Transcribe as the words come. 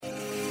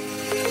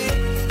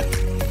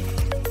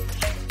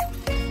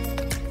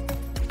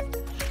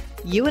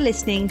You are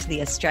listening to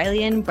the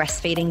Australian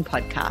Breastfeeding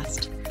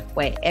Podcast,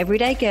 where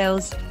everyday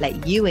girls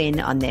let you in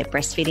on their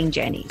breastfeeding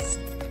journeys.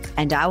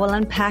 And I will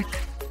unpack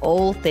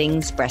all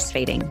things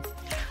breastfeeding.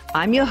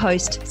 I'm your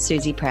host,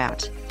 Susie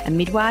Prout, a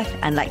midwife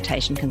and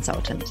lactation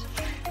consultant.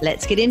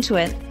 Let's get into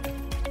it.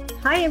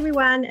 Hi,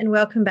 everyone, and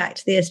welcome back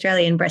to the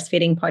Australian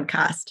Breastfeeding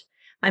Podcast.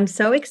 I'm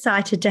so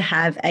excited to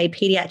have a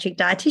pediatric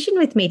dietitian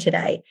with me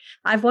today.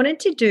 I've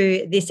wanted to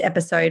do this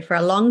episode for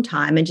a long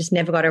time and just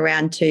never got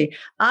around to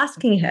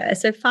asking her.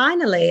 So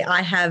finally,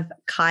 I have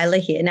Kyla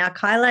here. Now,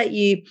 Kyla,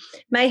 you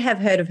may have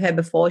heard of her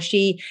before.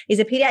 She is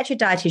a pediatric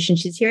dietitian.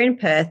 She's here in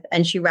Perth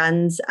and she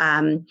runs,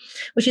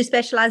 she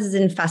specializes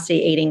in fussy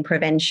eating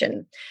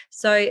prevention.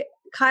 So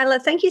Kyla,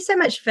 thank you so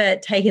much for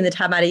taking the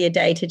time out of your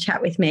day to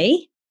chat with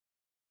me.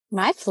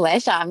 My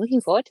pleasure. I'm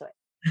looking forward to it.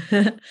 Do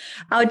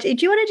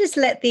you want to just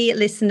let the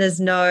listeners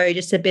know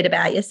just a bit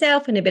about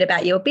yourself and a bit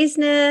about your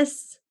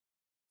business?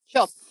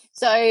 Sure.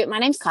 So my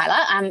name's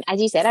Kyla.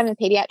 As you said, I'm a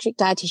pediatric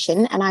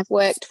dietitian and I've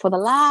worked for the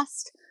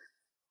last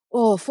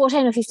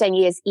 14 or 15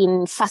 years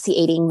in fussy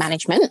eating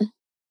management.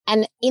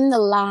 And in the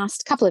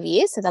last couple of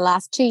years, so the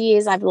last 2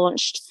 years, I've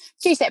launched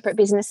 2 separate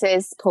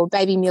businesses called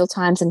Baby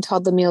Mealtimes and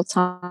Toddler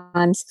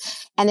Mealtimes.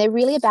 And they're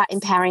really about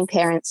empowering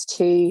parents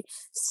to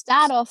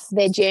start off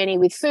their journey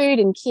with food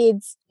and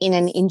kids in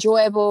an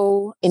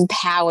enjoyable,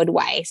 empowered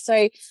way.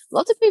 So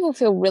lots of people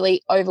feel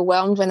really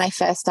overwhelmed when they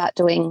first start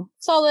doing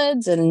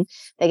solids and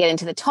they get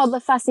into the toddler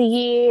fussy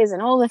years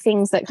and all the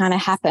things that kind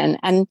of happen.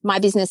 And my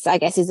business, I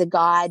guess, is a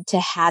guide to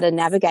how to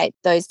navigate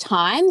those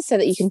times so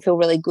that you can feel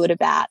really good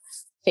about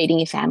feeding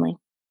your family.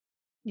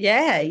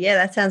 Yeah,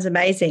 that sounds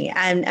amazing.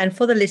 And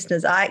for the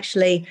listeners, I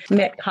actually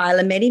met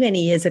Kyla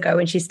many years ago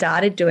when she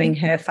started doing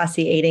her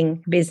fussy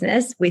eating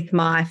business with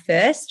my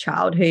first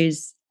child,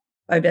 who's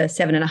over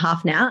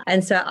 7.5 now.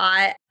 And so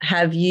I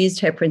have used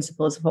her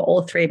principles for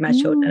all 3 of my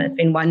children. It's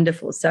been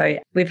wonderful. So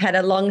we've had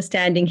a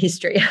long-standing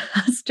history,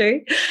 us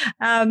two.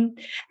 And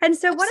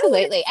so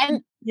absolutely.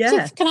 And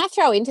yeah. Can I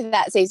throw into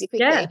that, Susie,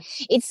 quickly? Yeah.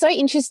 It's so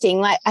interesting.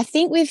 Like, I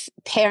think with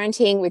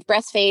parenting, with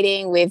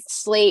breastfeeding, with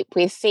sleep,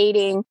 with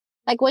feeding,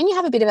 like when you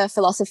have a bit of a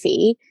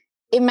philosophy,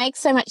 it makes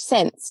so much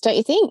sense, don't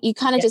you think? You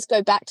kind of just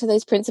go back to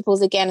those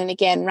principles again and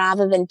again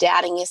rather than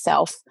doubting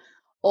yourself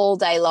all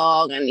day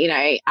long and,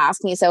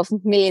 asking yourself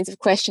millions of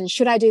questions.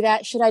 Should I do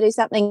that? Should I do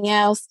something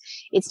else?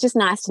 It's just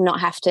nice to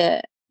not have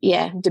to,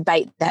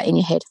 debate that in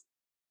your head.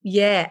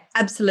 Yeah,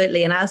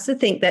 absolutely. And I also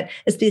think that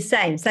it's the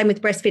same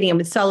with breastfeeding and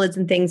with solids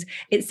and things.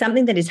 It's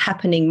something that is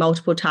happening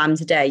multiple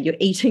times a day. You're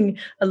eating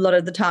a lot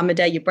of the time a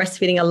day, you're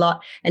breastfeeding a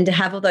lot. And to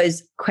have all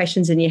those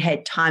questions in your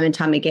head time and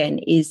time again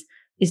is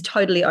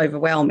totally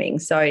overwhelming.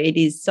 So it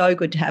is so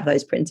good to have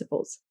those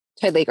principles.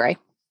 Totally agree.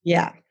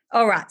 Yeah.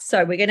 All right,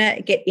 so we're going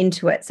to get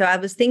into it. So I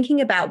was thinking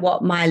about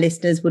what my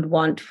listeners would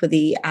want for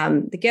the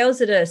girls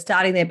that are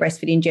starting their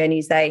breastfeeding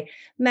journeys. They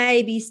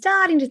may be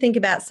starting to think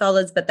about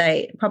solids, but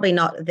they probably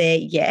not there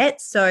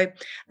yet. So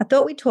I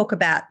thought we'd talk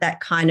about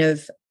that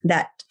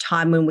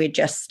time when we're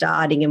just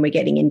starting and we're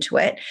getting into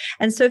it.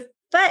 And so,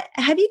 but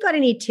have you got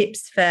any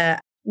tips for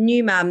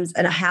new mums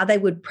and how they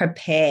would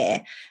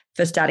prepare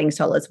for starting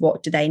solids?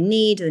 What do they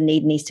need? Do they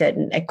need any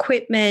certain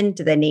equipment?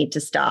 Do they need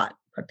to start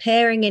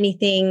preparing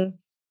anything?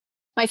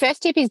 My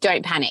first tip is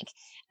don't panic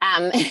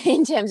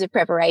in terms of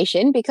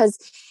preparation, because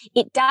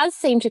it does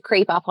seem to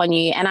creep up on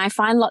you. And I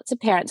find lots of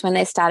parents when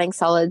they're starting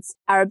solids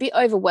are a bit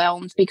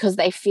overwhelmed because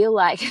they feel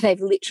like they've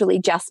literally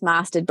just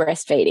mastered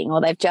breastfeeding or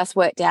they've just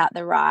worked out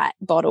the right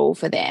bottle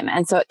for them.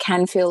 And so it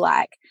can feel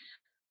like,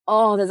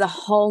 there's a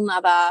whole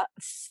nother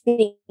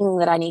thing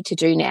that I need to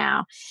do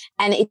now.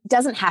 And it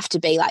doesn't have to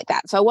be like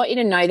that. So I want you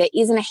to know there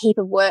isn't a heap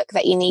of work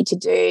that you need to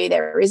do.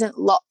 There isn't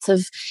lots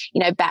of,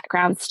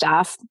 background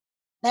stuff.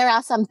 There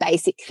are some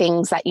basic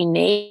things that you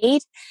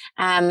need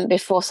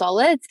before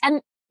solids.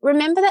 And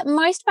remember that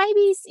most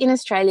babies in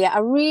Australia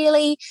are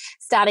really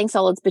starting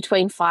solids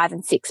between 5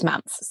 and 6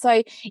 months.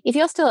 So if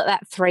you're still at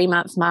that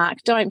 3-month mark,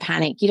 don't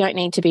panic. You don't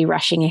need to be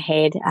rushing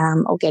ahead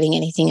or getting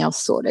anything else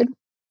sorted.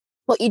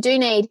 What you do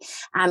need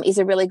is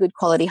a really good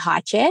quality high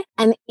chair.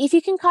 And if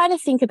you can kind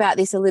of think about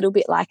this a little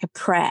bit like a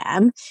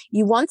pram,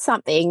 you want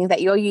something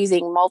that you're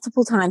using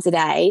multiple times a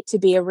day to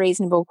be a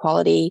reasonable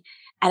quality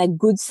and a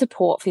good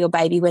support for your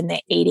baby when they're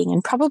eating.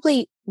 And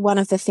probably one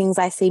of the things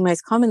I see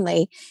most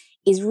commonly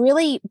is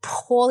really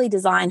poorly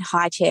designed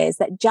high chairs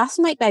that just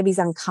make babies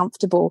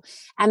uncomfortable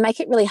and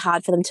make it really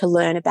hard for them to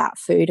learn about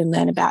food and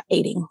learn about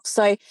eating.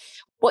 So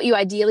what you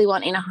ideally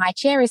want in a high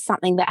chair is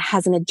something that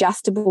has an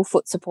adjustable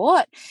foot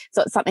support.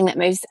 So it's something that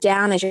moves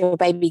down as your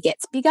baby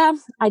gets bigger.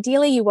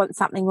 Ideally, you want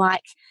something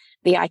like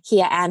the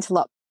IKEA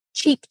Antelope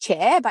cheap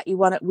chair, but you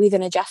want it with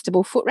an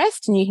adjustable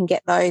footrest, and you can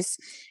get those.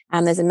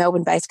 There's a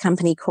Melbourne-based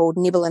company called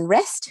Nibble and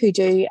Rest who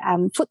do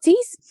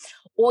footsies.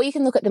 Or you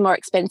can look at the more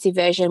expensive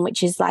version,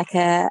 which is like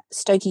a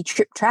Stokey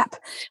Trip Trap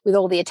with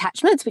all the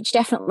attachments, which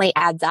definitely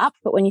adds up.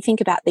 But when you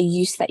think about the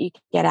use that you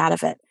get out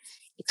of it,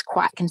 it's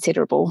quite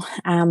considerable.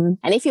 And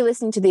if you're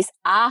listening to this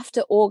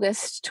after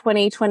August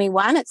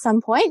 2021 at some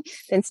point,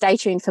 then stay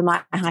tuned for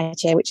my high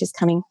chair, which is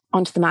coming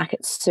onto the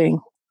market soon.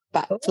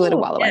 But it's a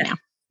little while away now.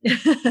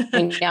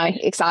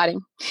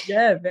 Exciting.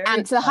 Yeah, very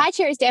So the high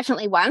chair is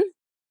definitely one.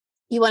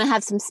 You want to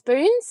have some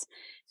spoons.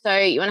 So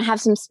you want to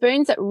have some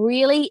spoons that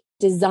really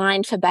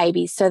designed for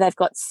babies. So they've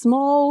got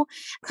small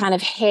kind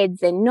of heads.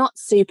 They're not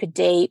super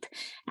deep.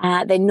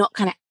 They're not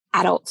kind of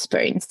adult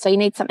spoons. So you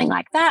need something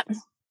like that.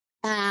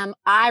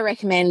 I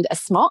recommend a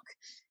smock,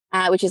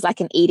 which is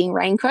like an eating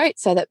raincoat,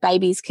 so that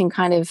babies can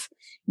kind of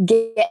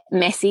get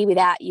messy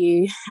without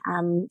you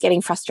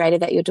getting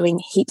frustrated that you're doing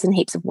heaps and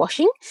heaps of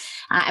washing.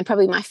 And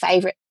probably my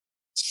favourite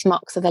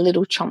smocks are the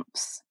little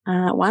chomps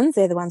ones.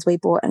 They're the ones we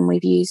bought and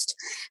we've used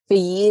for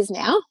years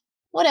now.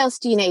 What else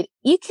do you need?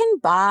 You can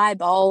buy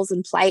bowls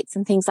and plates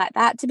and things like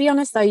that. To be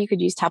honest, though, you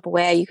could use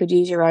Tupperware. You could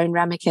use your own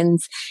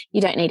ramekins. You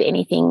don't need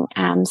anything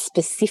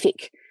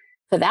specific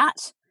for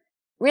that.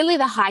 Really,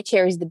 the high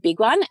chair is the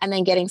big one, and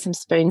then getting some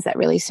spoons that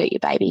really suit your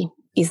baby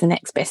is the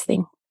next best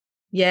thing.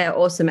 Yeah,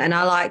 awesome. And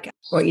I like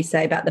what you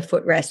say about the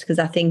footrest, because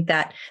I think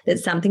that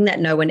that's something that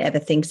no one ever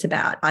thinks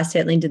about. I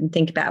certainly didn't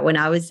think about when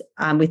I was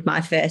with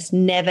my first,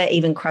 never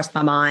even crossed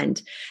my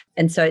mind.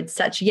 And so it's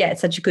such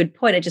a good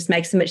point. It just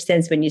makes so much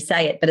sense when you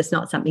say it, but it's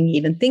not something you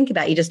even think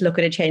about. You just look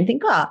at a chair and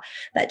think, oh,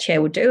 that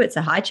chair will do. It's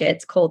a high chair.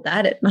 It's called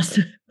that. It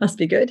must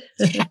be good.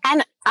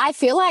 And I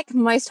feel like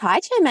most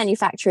high chair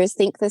manufacturers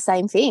think the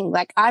same thing.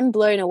 Like, I'm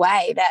blown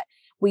away that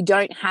we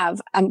don't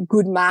have a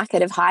good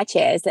market of high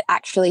chairs that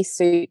actually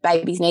suit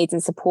babies' needs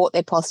and support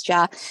their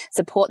posture,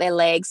 support their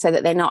legs so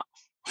that they're not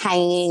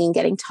hanging and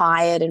getting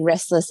tired and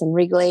restless and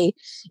wriggly.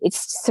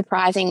 It's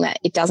surprising that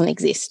it doesn't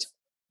exist.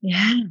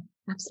 Yeah,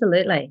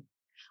 absolutely.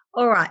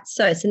 All right.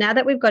 So now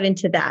that we've got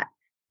into that,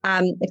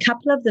 a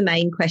couple of the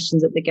main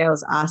questions that the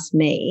girls asked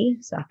me,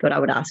 so I thought I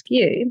would ask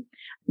you,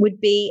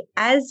 would be,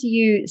 as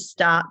you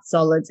start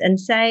solids and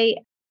say,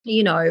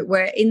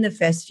 we're in the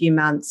first few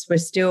months, we're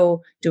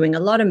still doing a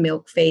lot of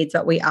milk feeds,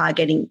 but we are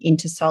getting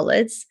into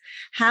solids.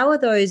 How are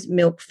those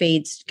milk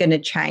feeds going to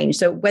change?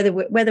 So whether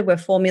we're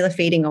formula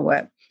feeding or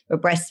we're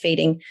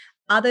breastfeeding,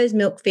 are those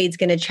milk feeds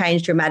going to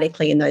change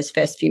dramatically in those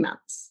first few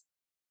months?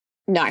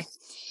 No.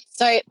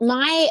 So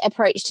my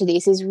approach to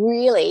this is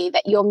really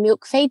that your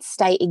milk feeds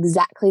stay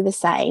exactly the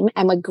same,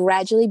 and we're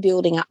gradually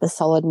building up the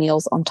solid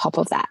meals on top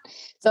of that.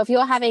 So if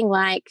you're having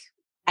like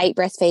 8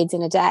 breastfeeds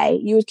in a day,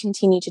 you would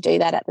continue to do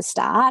that at the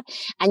start,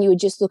 and you would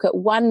just look at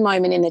one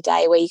moment in the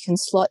day where you can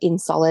slot in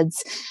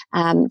solids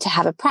to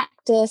have a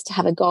practice, to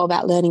have a go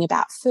about learning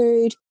about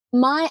food.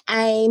 My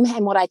aim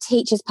and what I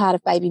teach as part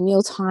of baby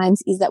meal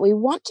times is that we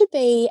want to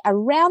be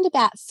around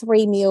about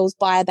 3 meals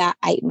by about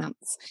 8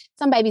 months.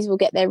 Some babies will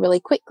get there really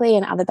quickly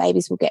and other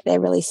babies will get there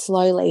really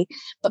slowly.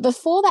 But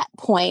before that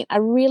point, I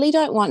really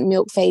don't want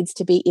milk feeds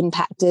to be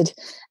impacted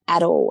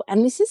at all.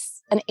 And this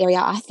is an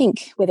area, I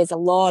think, where there's a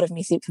lot of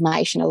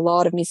misinformation, a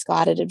lot of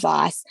misguided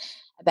advice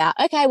about,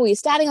 okay, well, you're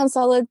starting on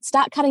solid,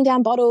 start cutting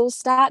down bottles,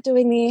 start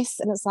doing this.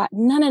 And it's like,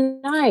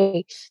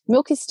 no.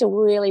 Milk is still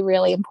really,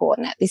 really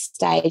important at this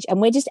stage.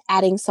 And we're just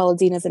adding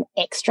solids in as an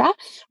extra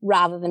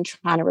rather than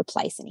trying to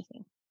replace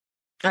anything.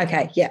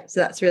 Okay, yeah. So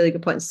that's a really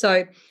good point.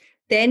 So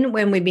then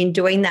when we've been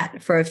doing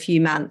that for a few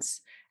months,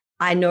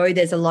 I know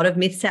there's a lot of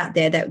myths out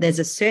there that there's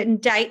a certain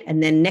date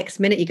and then next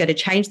minute you got to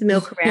change the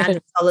milk around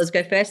and solids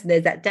go first, and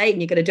there's that date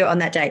and you've got to do it on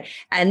that date.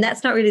 And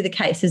that's not really the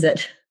case, is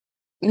it?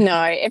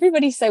 No,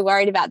 everybody's so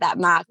worried about that,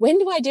 Mark. When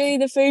do I do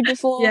the food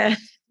before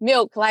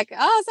milk? Like,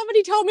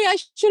 somebody told me I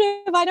should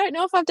have. I don't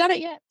know if I've done it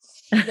yet.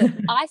 Look,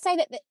 I say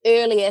that the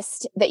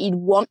earliest that you'd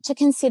want to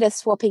consider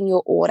swapping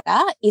your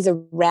order is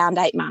around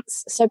 8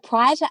 months. So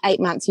prior to 8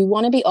 months, you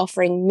want to be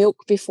offering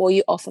milk before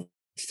you offer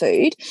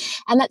food.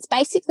 And that's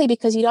basically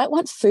because you don't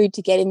want food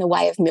to get in the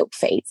way of milk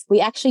feeds. We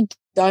actually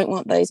don't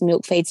want those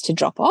milk feeds to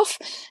drop off.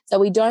 So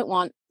we don't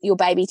want your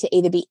baby to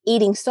either be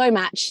eating so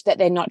much that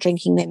they're not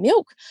drinking their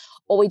milk,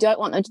 or we don't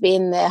want them to be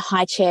in their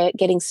high chair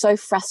getting so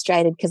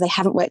frustrated because they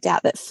haven't worked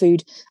out that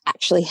food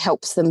actually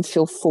helps them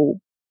feel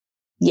full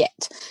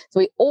yet. So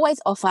we always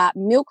offer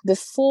milk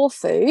before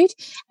food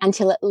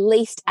until at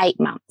least 8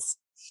 months.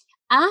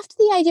 After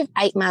the age of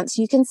 8 months,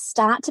 you can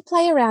start to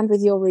play around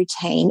with your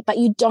routine, but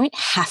you don't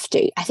have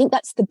to. I think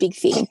that's the big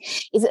thing,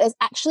 is that there's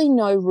actually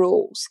no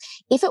rules.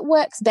 If it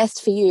works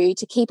best for you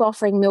to keep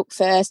offering milk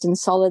first and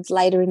solids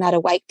later in that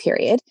awake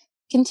period,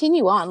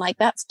 continue on. Like,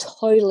 that's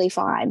totally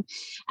fine.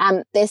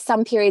 There's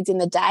some periods in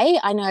the day.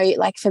 I know,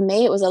 like for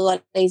me, it was a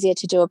lot easier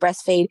to do a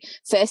breastfeed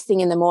first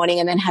thing in the morning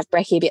and then have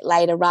brekkie a bit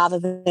later rather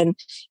than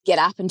get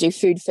up and do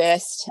food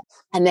first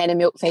and then a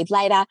milk feed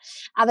later.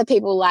 Other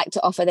people like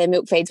to offer their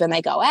milk feeds when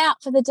they go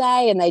out for the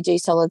day and they do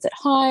solids at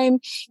home.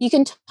 You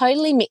can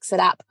totally mix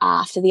it up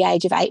after the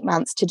age of 8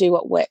 months to do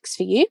what works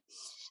for you.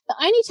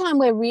 The only time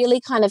we're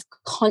really kind of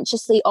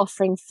consciously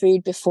offering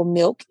food before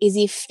milk is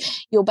if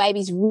your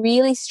baby's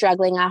really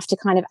struggling after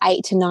kind of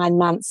 8 to 9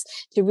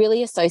 months to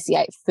really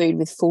associate food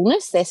with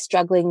fullness. They're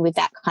struggling with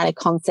that kind of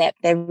concept.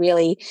 They're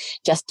really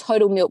just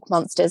total milk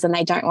monsters and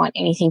they don't want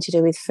anything to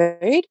do with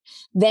food.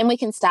 Then we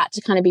can start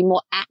to kind of be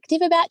more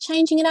active about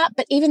changing it up.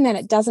 But even then,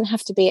 it doesn't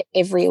have to be at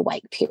every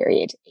awake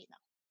period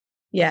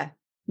either.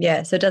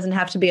 Yeah. So it doesn't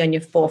have to be on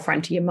your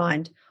forefront of your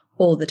mind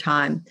all the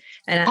time.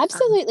 And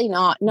absolutely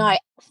not. No.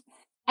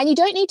 And you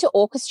don't need to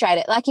orchestrate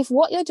it. Like if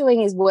what you're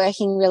doing is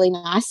working really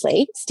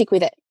nicely, stick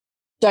with it.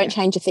 Don't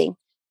change a thing.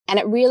 And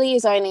it really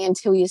is only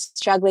until you're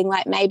struggling,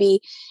 like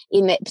maybe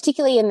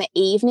particularly in the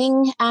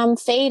evening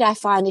feed. I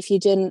find if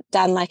you've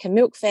done like a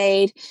milk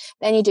feed,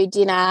 then you do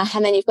dinner,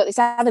 and then you've got this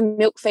other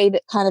milk feed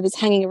that kind of is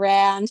hanging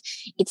around.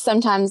 It's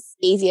sometimes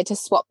easier to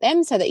swap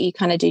them so that you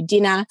kind of do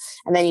dinner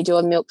and then you do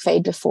a milk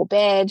feed before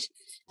bed.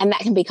 And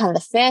that can be kind of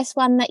the first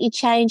one that you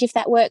change if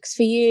that works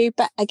for you.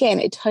 But again,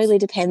 it totally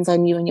depends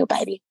on you and your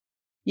baby.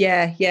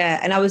 Yeah, yeah.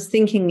 And I was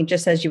thinking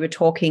just as you were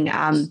talking,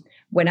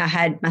 when I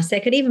had my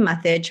second, even my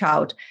third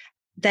child,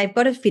 they've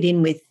got to fit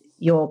in with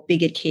your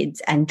bigger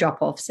kids and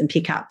drop-offs and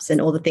pickups and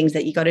all the things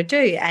that you got to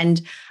do.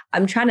 And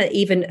I'm trying to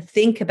even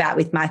think about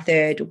with my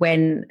third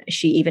when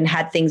she even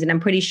had things, and I'm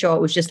pretty sure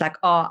it was just like,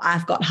 oh,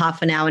 I've got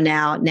half an hour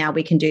now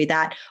we can do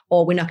that,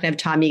 or we're not going to have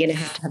time, you're going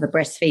to have a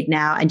breastfeed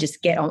now, and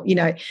just get on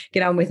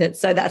with it.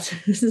 So that's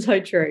so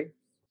true.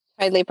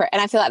 Totally.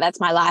 And I feel like that's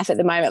my life at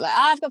the moment. Like,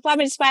 I've got 5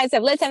 minutes to spare, so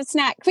let's have a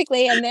snack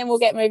quickly and then we'll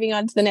get moving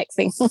on to the next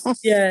thing.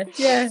 Yeah,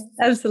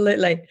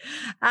 absolutely.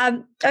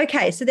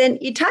 Okay, so then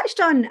you touched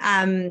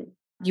on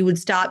you would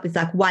start with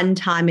like one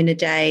time in a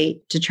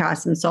day to try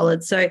some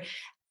solids. So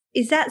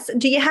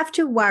do you have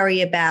to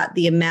worry about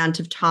the amount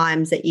of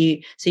times that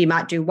you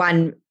might do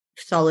one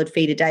solid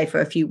feed a day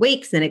for a few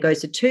weeks, then it goes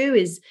to 2?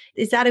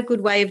 Is that a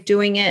good way of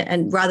doing it?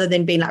 And rather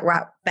than being like,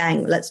 right,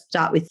 bang, let's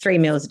start with 3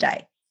 meals a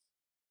day.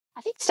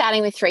 I think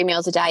starting with 3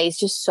 meals a day is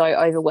just so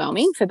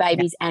overwhelming for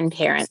babies and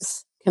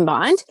parents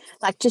combined.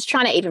 Like just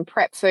trying to even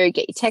prep food,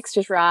 get your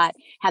textures right,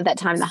 have that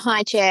time in the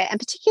high chair, and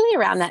particularly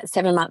around that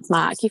 7-month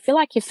mark, you feel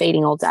like you're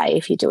feeding all day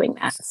if you're doing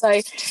that.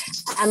 So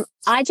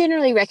I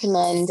generally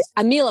recommend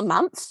a meal a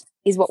month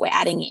is what we're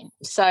adding in.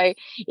 So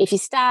if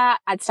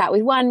I'd start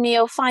with 1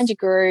 meal, find your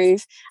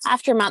groove.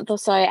 After a month or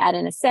so, add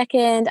in a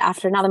second.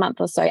 After another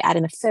month or so, add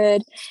in a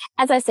third.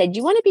 As I said,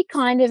 you want to be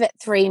kind of at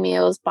 3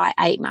 meals by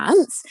 8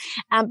 months.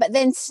 But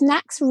then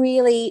snacks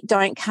really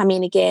don't come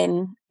in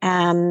again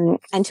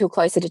until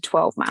closer to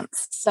 12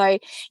 months. So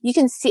you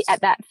can sit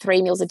at that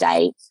 3 meals a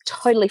day,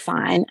 totally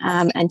fine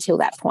until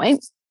that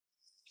point.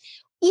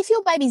 If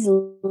your baby's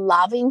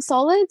loving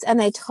solids and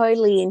they're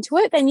totally into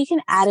it, then you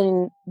can add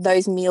in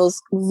those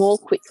meals more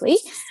quickly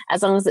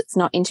as long as it's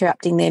not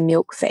interrupting their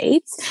milk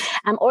feeds.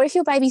 Or if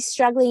your baby's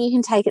struggling, you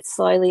can take it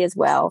slowly as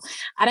well.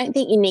 I don't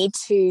think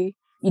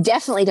you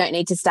definitely don't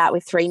need to start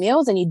with 3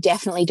 meals, and you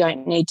definitely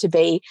don't need to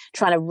be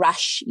trying to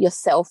rush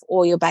yourself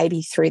or your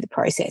baby through the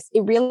process.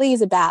 It really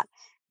is about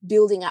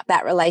building up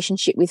that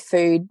relationship with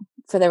food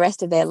for the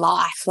rest of their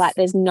life. Like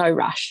there's no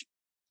rush.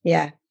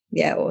 Yeah,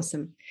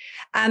 awesome.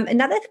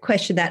 Another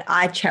question that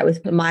I chat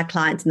with my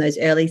clients in those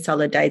early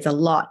solid days a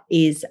lot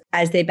is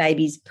as their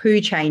baby's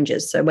poo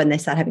changes. So when they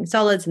start having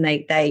solids and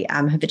they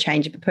have a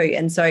change of a poo.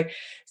 And so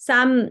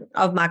some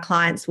of my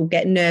clients will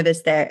get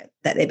nervous that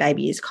their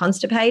baby is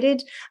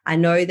constipated. I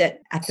know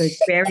that at those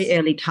very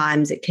early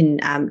times, it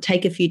can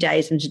take a few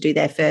days for them to do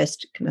their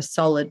first kind of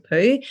solid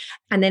poo.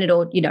 And then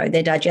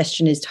their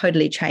digestion is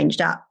totally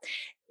changed up.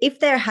 If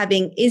they're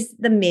is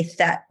the myth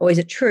that, or is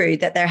it true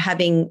that they're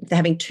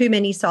having too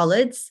many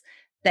solids,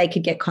 they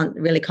could get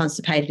really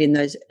constipated in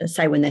those,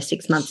 say, when they're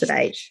 6 months of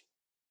age?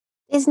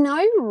 There's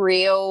no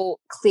real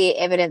clear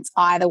evidence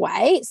either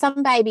way.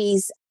 Some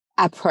babies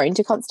are prone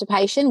to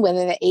constipation, whether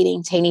they're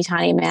eating teeny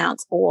tiny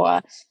amounts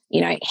or,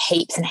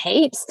 heaps and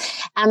heaps.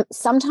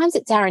 Sometimes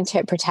it's our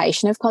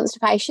interpretation of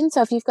constipation.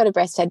 So if you've got a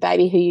breastfed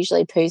baby who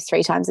usually poos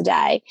 3 times a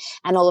day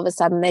and all of a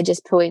sudden they're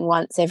just pooing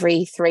once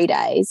every 3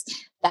 days,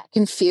 that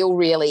can feel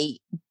really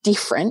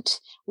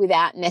different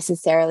without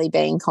necessarily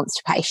being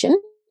constipation.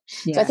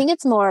 Yeah. So I think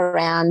it's more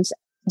around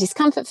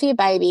discomfort for your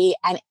baby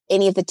and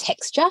any of the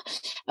texture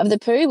of the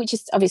poo, which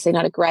is obviously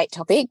not a great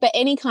topic, but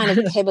any kind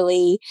of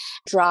pebbly,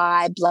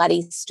 dry,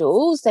 bloody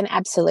stools, then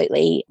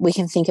absolutely we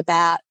can think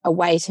about a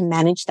way to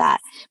manage that.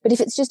 But if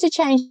it's just a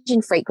change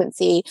in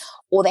frequency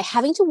or they're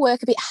having to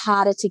work a bit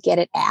harder to get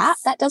it out,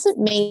 that doesn't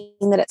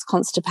mean that it's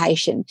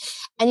constipation.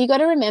 And you've got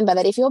to remember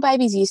that if your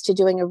baby's used to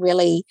doing a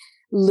really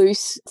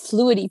loose,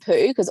 fluidy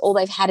poo because all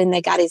they've had in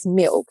their gut is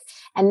milk,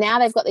 and now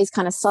they've got these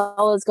kind of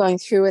solids going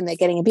through and they're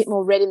getting a bit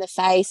more red in the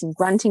face and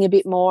grunting a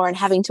bit more and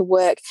having to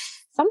work,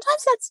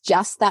 sometimes that's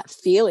just that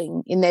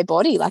feeling in their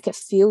body, like it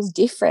feels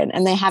different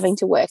and they're having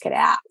to work it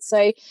out.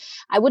 So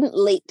I wouldn't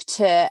leap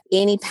to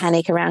any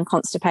panic around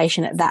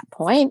constipation at that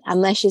point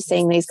unless you're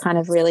seeing these kind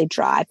of really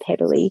dry,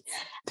 pebbly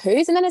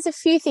poos. And then there's a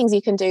few things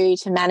you can do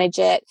to manage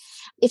it.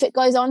 If it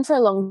goes on for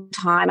a long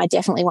time, I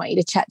definitely want you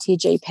to chat to your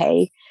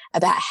GP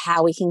about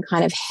how we can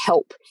kind of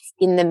help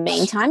in the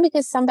meantime,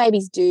 because some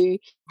babies do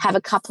have a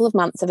couple of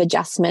months of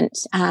adjustment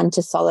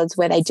to solids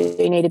where they do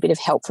need a bit of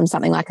help from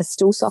something like a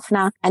stool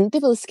softener, and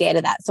people are scared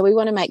of that. So we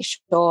want to make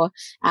sure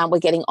we're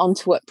getting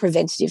onto it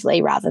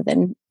preventatively rather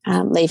than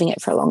leaving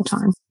it for a long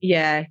time.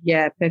 Yeah,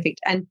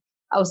 perfect. And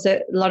also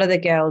a lot of the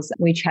girls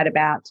we chat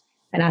about,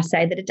 and I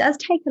say that it does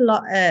take a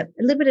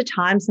little bit of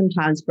time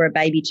sometimes for a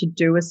baby to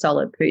do a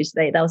solid poo.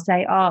 So they'll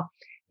say,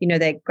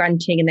 they're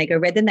grunting and they go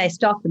red, then they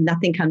stop and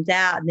nothing comes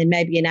out. And then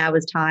maybe an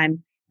hour's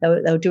time,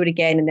 they'll do it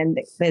again. And then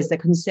there's the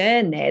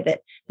concern there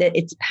that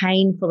it's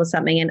painful or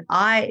something. And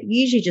I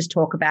usually just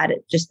talk about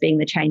it just being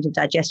the change of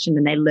digestion,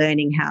 and they're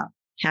learning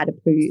how to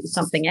poo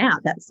something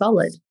out that's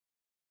solid.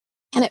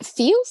 And it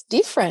feels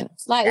different.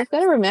 Like, we've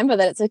got to remember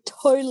that it's a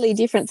totally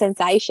different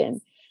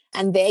sensation,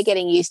 and they're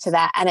getting used to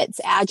that. And it's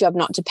our job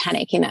not to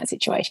panic in that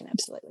situation.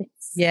 Absolutely.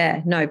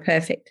 Yeah, no,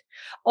 perfect.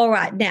 All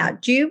right. Now,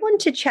 do you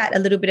want to chat a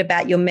little bit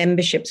about your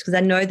memberships? Because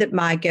I know that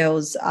my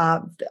girls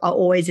are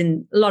always a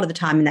lot of the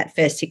time in that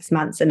first 6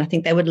 months, and I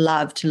think they would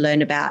love to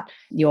learn about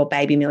your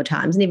baby meal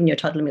times and even your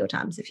toddler meal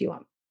times if you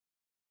want.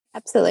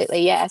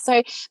 Absolutely, yeah.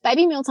 So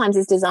Baby Mealtimes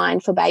is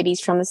designed for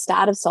babies from the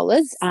start of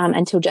solids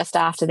until just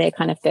after their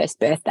kind of first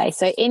birthday.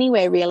 So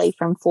anywhere really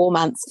from 4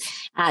 months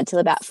till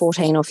about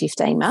 14 or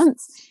 15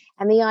 months.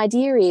 And the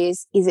idea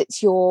is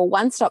it's your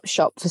one-stop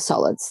shop for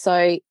solids.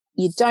 So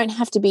you don't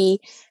have to be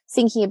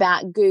thinking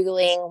about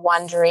Googling,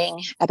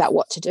 wondering about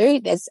what to do.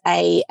 There's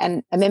a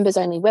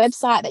members-only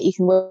website that you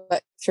can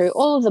work through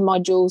all of the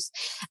modules.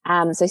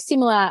 So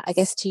similar, I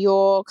guess, to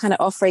your kind of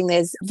offering,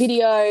 there's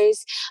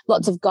videos,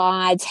 lots of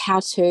guides, how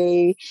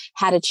to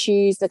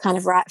choose the kind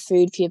of right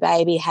food for your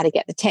baby, how to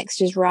get the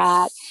textures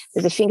right.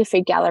 There's a finger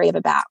food gallery of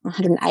about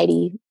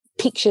 180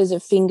 pictures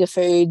of finger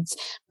foods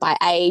by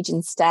age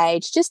and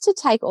stage, just to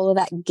take all of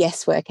that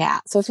guesswork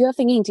out. So if you're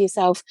thinking to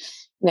yourself,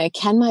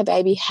 can my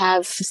baby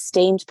have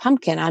steamed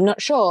pumpkin? I'm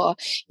not sure.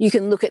 You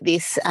can look at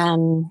this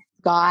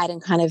guide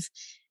and kind of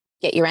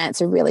get your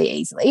answer really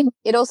easily.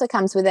 It also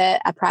comes with a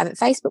private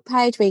Facebook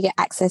page where you get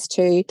access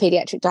to a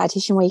pediatric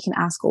dietitian where you can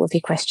ask all of your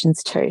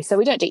questions too. So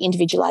we don't do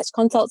individualized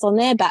consults on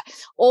there, but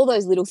all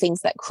those little things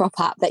that crop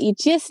up that you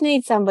just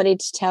need somebody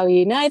to tell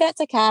you, no,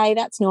 that's okay,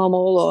 that's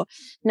normal, or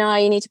no,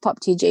 you need to pop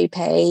to your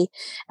GP.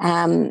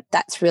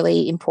 That's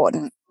really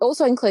important.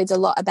 Also includes a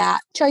lot about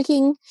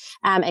choking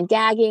and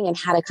gagging and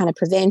how to kind of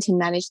prevent and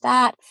manage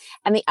that.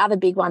 And the other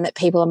big one that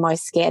people are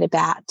most scared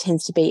about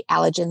tends to be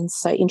allergens.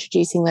 So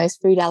introducing those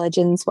food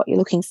allergens, what you're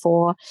looking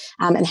for,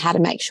 and how to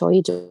make sure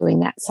you're doing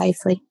that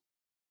safely.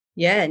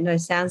 Yeah, no,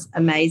 sounds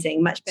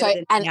amazing. Much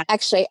better.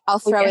 Actually, I'll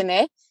throw in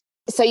there.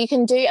 So you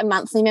can do a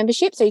monthly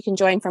membership. So you can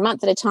join for a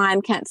month at a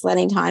time, cancel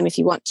any time if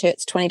you want to.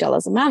 It's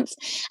 $20 a month.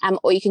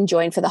 Or you can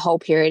join for the whole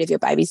period of your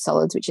baby's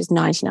solids, which is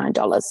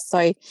 $99.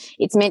 So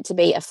it's meant to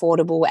be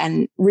affordable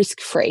and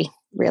risk-free,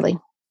 really.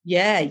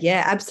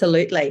 Yeah,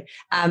 absolutely.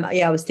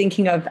 I was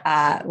thinking of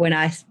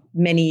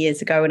many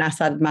years ago when I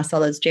started my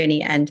solids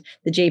journey, and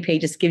the GP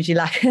just gives you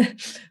like a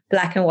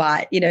black and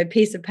white,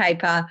 piece of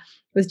paper.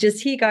 Was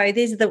just, here you go,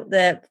 these are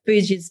the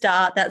foods you'd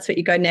start, that's what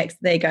you go next,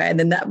 there you go. And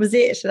then that was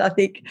it. And I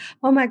think,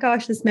 oh my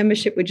gosh, this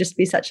membership would just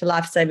be such a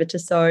lifesaver to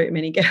so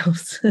many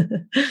girls.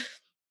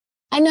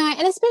 I know,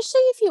 and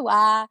especially if you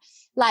are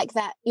like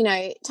that,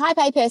 type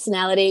A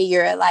personality,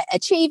 you're like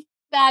achiever,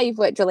 you've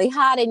worked really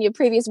hard in your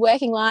previous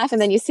working life,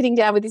 and then you're sitting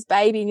down with this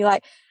baby and you're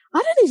like, I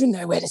don't even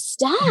know where to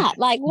start.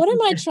 Like, what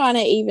am I trying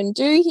to even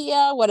do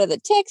here? What are the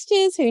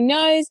textures? Who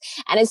knows?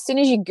 And as soon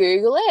as you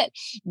Google it,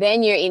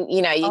 then you're in,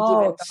 you're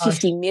given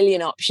 50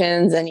 million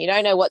options, and you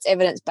don't know what's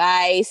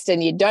evidence-based,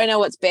 and you don't know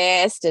what's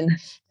best. And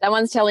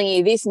someone's telling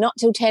you this not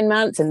till 10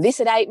 months and this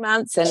at 8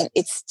 months. And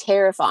it's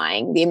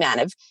terrifying, the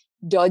amount of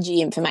dodgy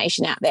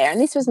information out there.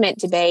 And this was meant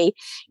to be,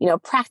 a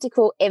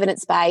practical,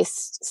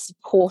 evidence-based,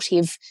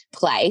 supportive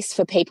place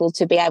for people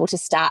to be able to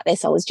start their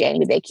solids journey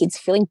with their kids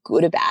feeling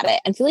good about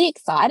it and feeling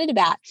excited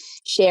about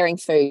sharing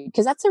food,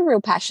 because that's a real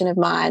passion of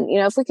mine.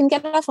 If we can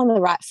get it off on the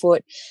right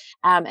foot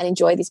and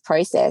enjoy this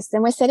process,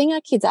 then we're setting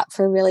our kids up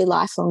for a really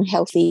lifelong,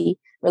 healthy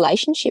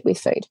relationship with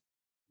food.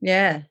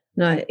 Yeah.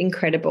 No,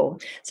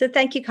 incredible. So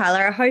thank you,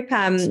 Kyla. I hope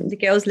the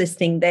girls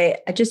listening,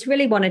 I just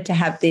really wanted to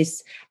have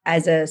this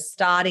as a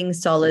starting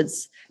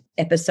solids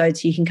episode,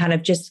 so you can kind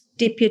of just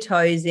dip your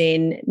toes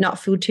in, not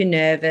feel too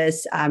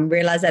nervous,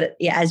 realize that,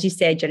 as you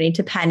said, you don't need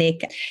to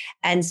panic.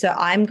 And so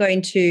I'm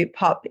going to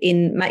pop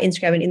in my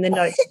Instagram, and in the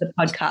notes of the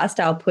podcast,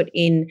 I'll put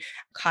in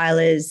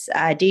Kyla's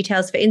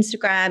details for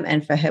Instagram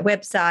and for her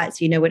website, so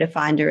you know where to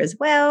find her as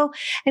well.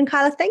 And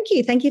Kyla, thank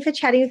you. Thank you for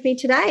chatting with me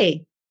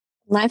today.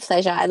 My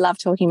pleasure. I love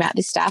talking about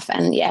this stuff,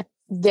 and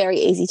very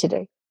easy to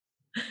do.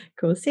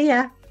 Cool. See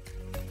ya.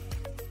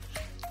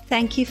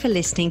 Thank you for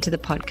listening to the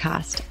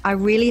podcast. I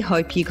really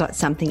hope you got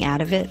something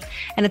out of it,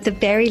 and at the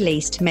very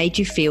least made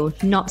you feel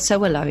not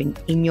so alone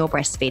in your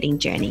breastfeeding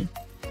journey.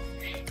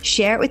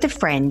 Share it with a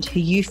friend who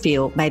you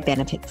feel may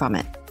benefit from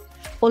it,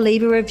 or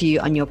leave a review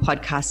on your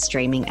podcast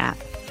streaming app.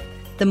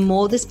 The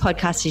more this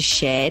podcast is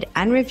shared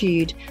and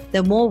reviewed,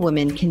 the more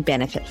women can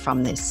benefit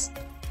from this,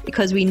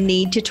 because we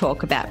need to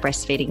talk about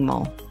breastfeeding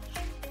more.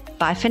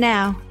 Bye for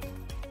now.